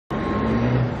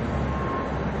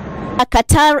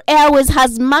Qatar Airways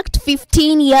has marked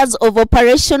 15 years of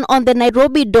operation on the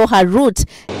Nairobi-Doha route.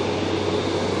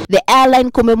 The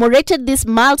airline commemorated this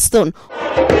milestone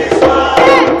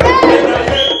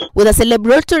with a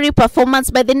celebratory performance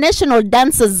by the national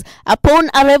dancers upon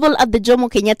arrival at the Jomo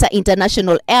Kenyatta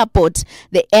International Airport.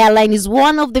 The airline is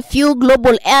one of the few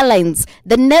global airlines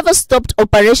that never stopped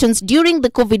operations during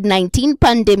the COVID-19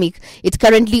 pandemic. It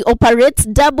currently operates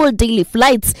double daily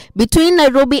flights between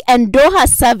Nairobi and Doha,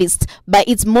 serviced by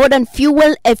its modern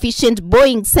fuel-efficient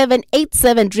Boeing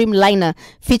 787 Dreamliner,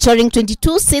 featuring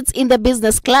 22 seats in the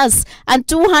business class and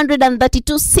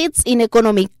 232 seats in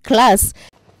economy class.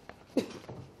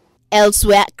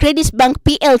 Elsewhere, Credit Bank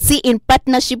PLC, in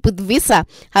partnership with Visa,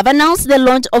 have announced the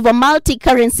launch of a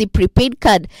multi-currency prepaid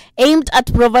card aimed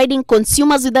at providing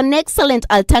consumers with an excellent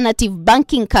alternative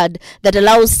banking card that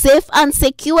allows safe and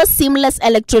secure seamless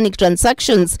electronic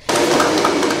transactions.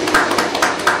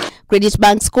 Credit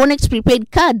Bank's Connect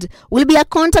prepaid card will be a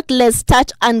contactless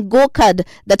touch and go card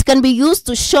that can be used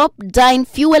to shop, dine,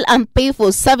 fuel and pay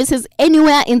for services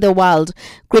anywhere in the world.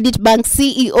 Credit Bank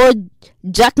CEO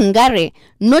Jack Ngare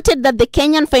noted that the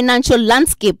Kenyan financial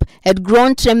landscape had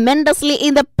grown tremendously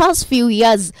in the past few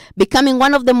years, becoming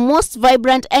one of the most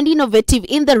vibrant and innovative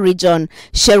in the region.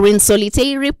 Sherin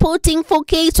Solitei reporting for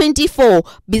K24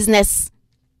 Business.